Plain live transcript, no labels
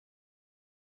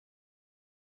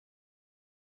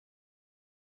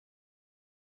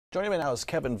Joining me now is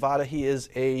Kevin Votta. He is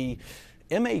a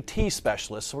MAT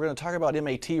specialist. So we're going to talk about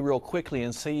MAT real quickly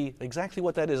and see exactly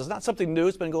what that is. It's not something new.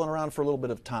 It's been going around for a little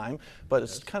bit of time, but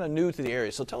it's kind of new to the area.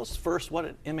 So tell us first what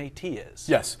an MAT is.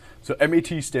 Yes. So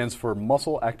MAT stands for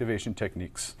Muscle Activation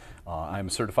Techniques. I'm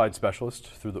a certified specialist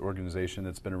through the organization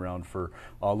that's been around for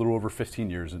a little over 15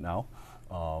 years now.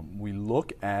 We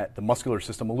look at the muscular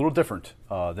system a little different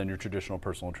than your traditional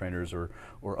personal trainers or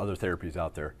other therapies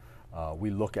out there. We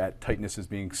look at tightness as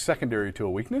being secondary to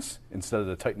a weakness instead of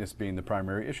the tightness being the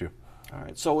primary issue. All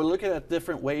right, so we're looking at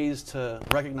different ways to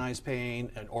recognize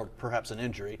pain or perhaps an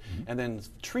injury, and then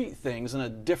treat things in a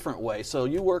different way. So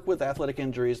you work with athletic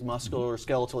injuries, muscular,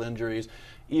 skeletal injuries,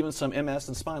 even some MS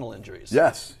and spinal injuries.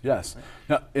 Yes, yes.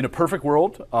 Now, in a perfect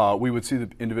world, we would see the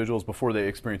individuals before they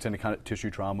experience any kind of tissue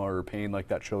trauma or pain like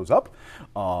that shows up,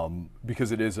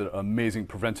 because it is an amazing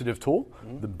preventative tool.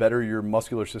 The better your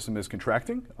muscular system is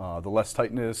contracting, the less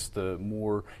tightness, the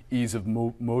more ease of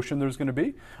motion there's going to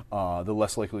be, the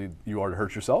less likely you are to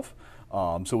hurt yourself.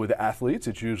 So with athletes,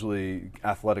 it's usually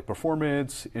athletic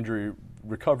performance, injury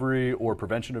recovery, or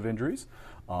prevention of injuries.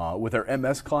 With our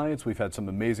MS clients, we've had some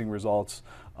amazing results.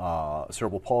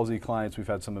 Cerebral palsy clients, we've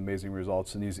had some amazing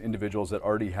results. And these individuals that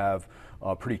already have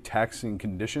pretty taxing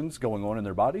conditions going on in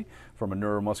their body from a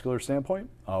neuromuscular standpoint,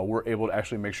 we're able to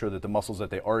actually make sure that the muscles that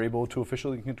they are able to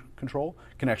officially control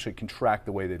can actually contract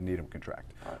the way they need them to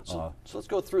contract. All right, so let's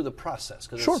go through the process,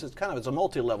 because Sure. it's a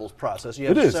multi-level process. You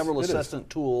have several assessment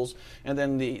tools, and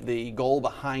then the goal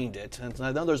behind it. And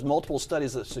I know there's multiple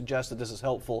studies that suggest that this is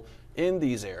helpful in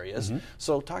these areas.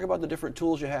 So talk about the different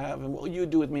tools you have and what you would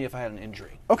do with me if I had an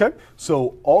injury. Okay,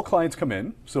 so all clients come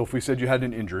in. So if we said you had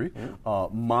an injury,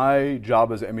 my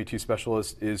job as an MAT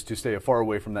specialist is to stay as far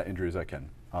away from that injury as I can.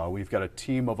 We've got a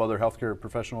team of other healthcare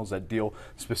professionals that deal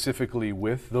specifically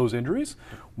with those injuries.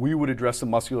 We would address the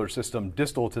muscular system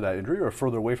distal to that injury or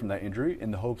further away from that injury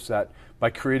in the hopes that by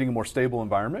creating a more stable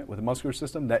environment with the muscular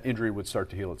system, that injury would start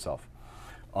to heal itself.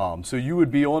 So you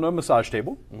would be on a massage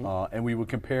table, and we would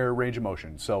compare range of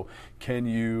motion. So can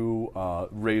you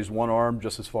raise one arm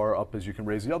just as far up as you can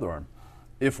raise the other arm?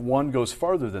 If one goes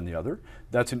farther than the other,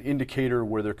 that's an indicator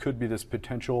where there could be this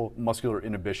potential muscular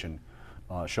inhibition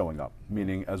showing up,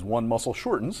 meaning as one muscle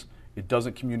shortens, it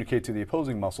doesn't communicate to the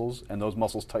opposing muscles, and those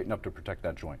muscles tighten up to protect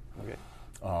that joint. Okay.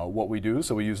 What we do,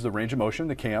 so we use the range of motion,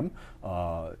 the CAM,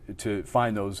 to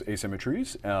find those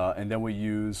asymmetries, and then we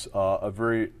use a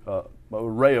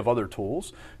array of other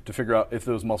tools to figure out if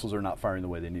those muscles are not firing the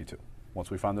way they need to. Once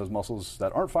we find those muscles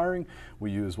that aren't firing, we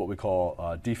use what we call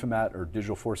DFMAT, or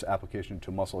digital force application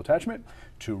to muscle attachment,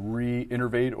 to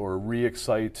re-innervate or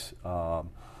re-excite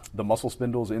the muscle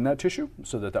spindles in that tissue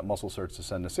so that that muscle starts to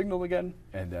send a signal again,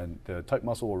 and then the tight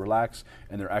muscle will relax,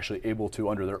 and they're actually able to,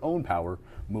 under their own power,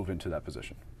 move into that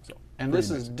position. So, and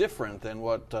this is different than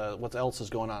what else is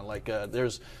going on. Like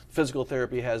there's physical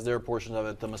therapy has their portion of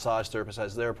it, the massage therapist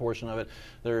has their portion of it,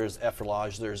 there's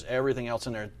effleurage, there's everything else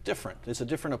in there different. It's a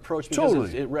different approach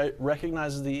because it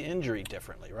recognizes the injury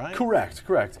differently, right? Correct,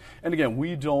 correct. And again,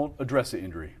 we don't address the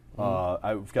injury.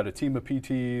 I've got a team of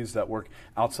PTs that work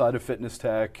outside of fitness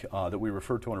tech that we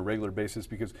refer to on a regular basis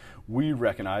because we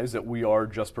recognize that we are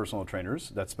just personal trainers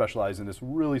that specialize in this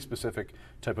really specific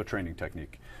type of training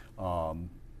technique.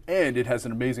 And it has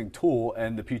an amazing tool,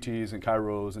 and the PTs and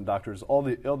chiros and doctors, all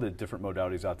the different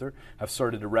modalities out there have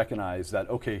started to recognize that,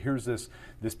 okay, here's this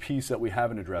piece that we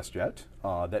haven't addressed yet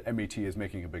that MAT is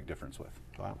making a big difference with.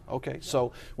 Wow. Okay.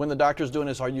 So when the doctor's doing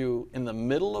this, are you in the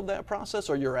middle of that process,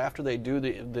 or you're after they do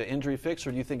the injury fix,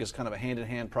 or do you think it's kind of a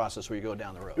hand-in-hand process where you go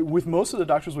down the road? With most of the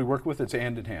doctors we work with, it's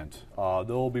hand-in-hand.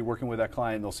 They'll be working with that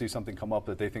client, they'll see something come up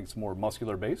that they think is more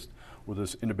muscular-based, with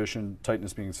this inhibition,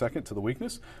 tightness being second to the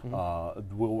weakness.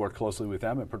 We'll work closely with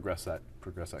them and progress that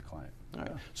client. All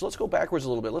right. So let's go backwards a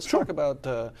little bit. Let's talk about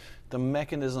the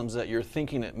mechanisms that you're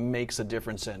thinking it makes a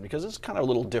difference in, because it's kind of a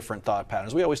little different thought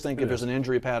patterns. We always think if there's an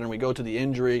injury pattern, we go to the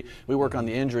injury, we work on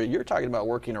the injury. You're talking about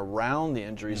working around the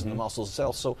injuries and the muscles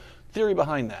itself. So theory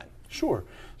behind that. Sure.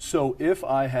 So if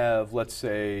I have, let's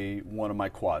say, one of my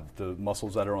quad, the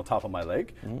muscles that are on top of my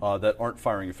leg that aren't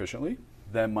firing efficiently,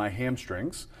 then my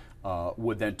hamstrings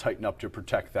would then tighten up to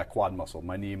protect that quad muscle,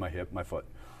 my knee, my hip, my foot.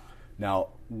 Now,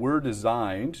 we're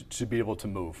designed to be able to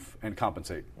move and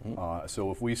compensate.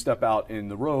 So if we step out in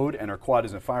the road and our quad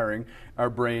isn't firing, our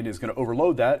brain is going to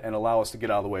overload that and allow us to get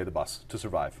out of the way of the bus to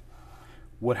survive.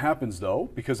 What happens though,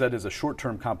 because that is a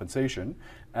short-term compensation,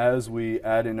 as we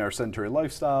add in our sedentary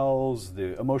lifestyles,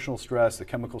 the emotional stress, the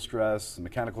chemical stress, the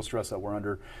mechanical stress that we're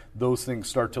under, those things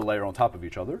start to layer on top of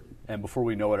each other. And before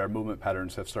we know it, our movement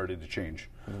patterns have started to change.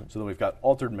 So then we've got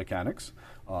altered mechanics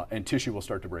and tissue will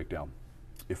start to break down.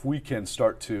 if we can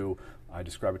start to, I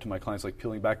describe it to my clients like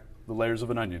peeling back the layers of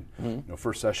an onion.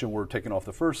 First session we're taking off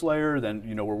the first layer, then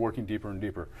we're working deeper and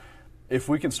deeper. If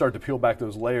we can start to peel back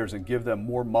those layers and give them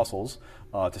more muscles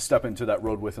to step into that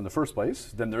road with in the first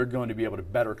place, then they're going to be able to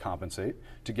better compensate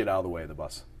to get out of the way of the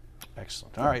bus.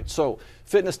 Excellent. All right. So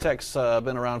Fitness Tech's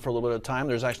been around for a little bit of time.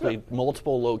 There's actually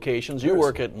multiple locations. You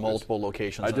work at multiple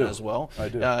locations as well. I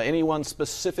do. Anyone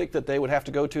specific that they would have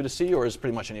to go to see, or is it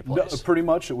pretty much any place? No, pretty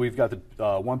much. We've got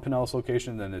the one Pinellas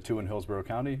location, then the 2 in Hillsborough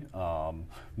County.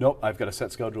 Nope, I've got a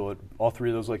set schedule at all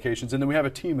 3 of those locations. And then we have a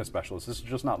team of specialists. This is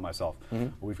just not myself.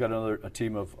 We've got a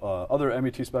team of other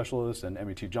MET specialists and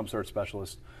MET Jumpstart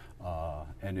specialists.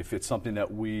 And if it's something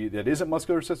that isn't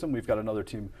muscular system, we've got another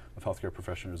team of healthcare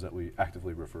professionals that we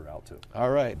actively refer out to.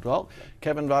 All right. Well,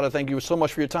 Kevin Votta, thank you so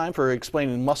much for your time, for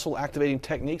explaining muscle activating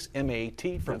techniques,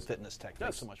 MAT, from Fitness Tech.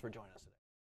 Thanks so much for joining us.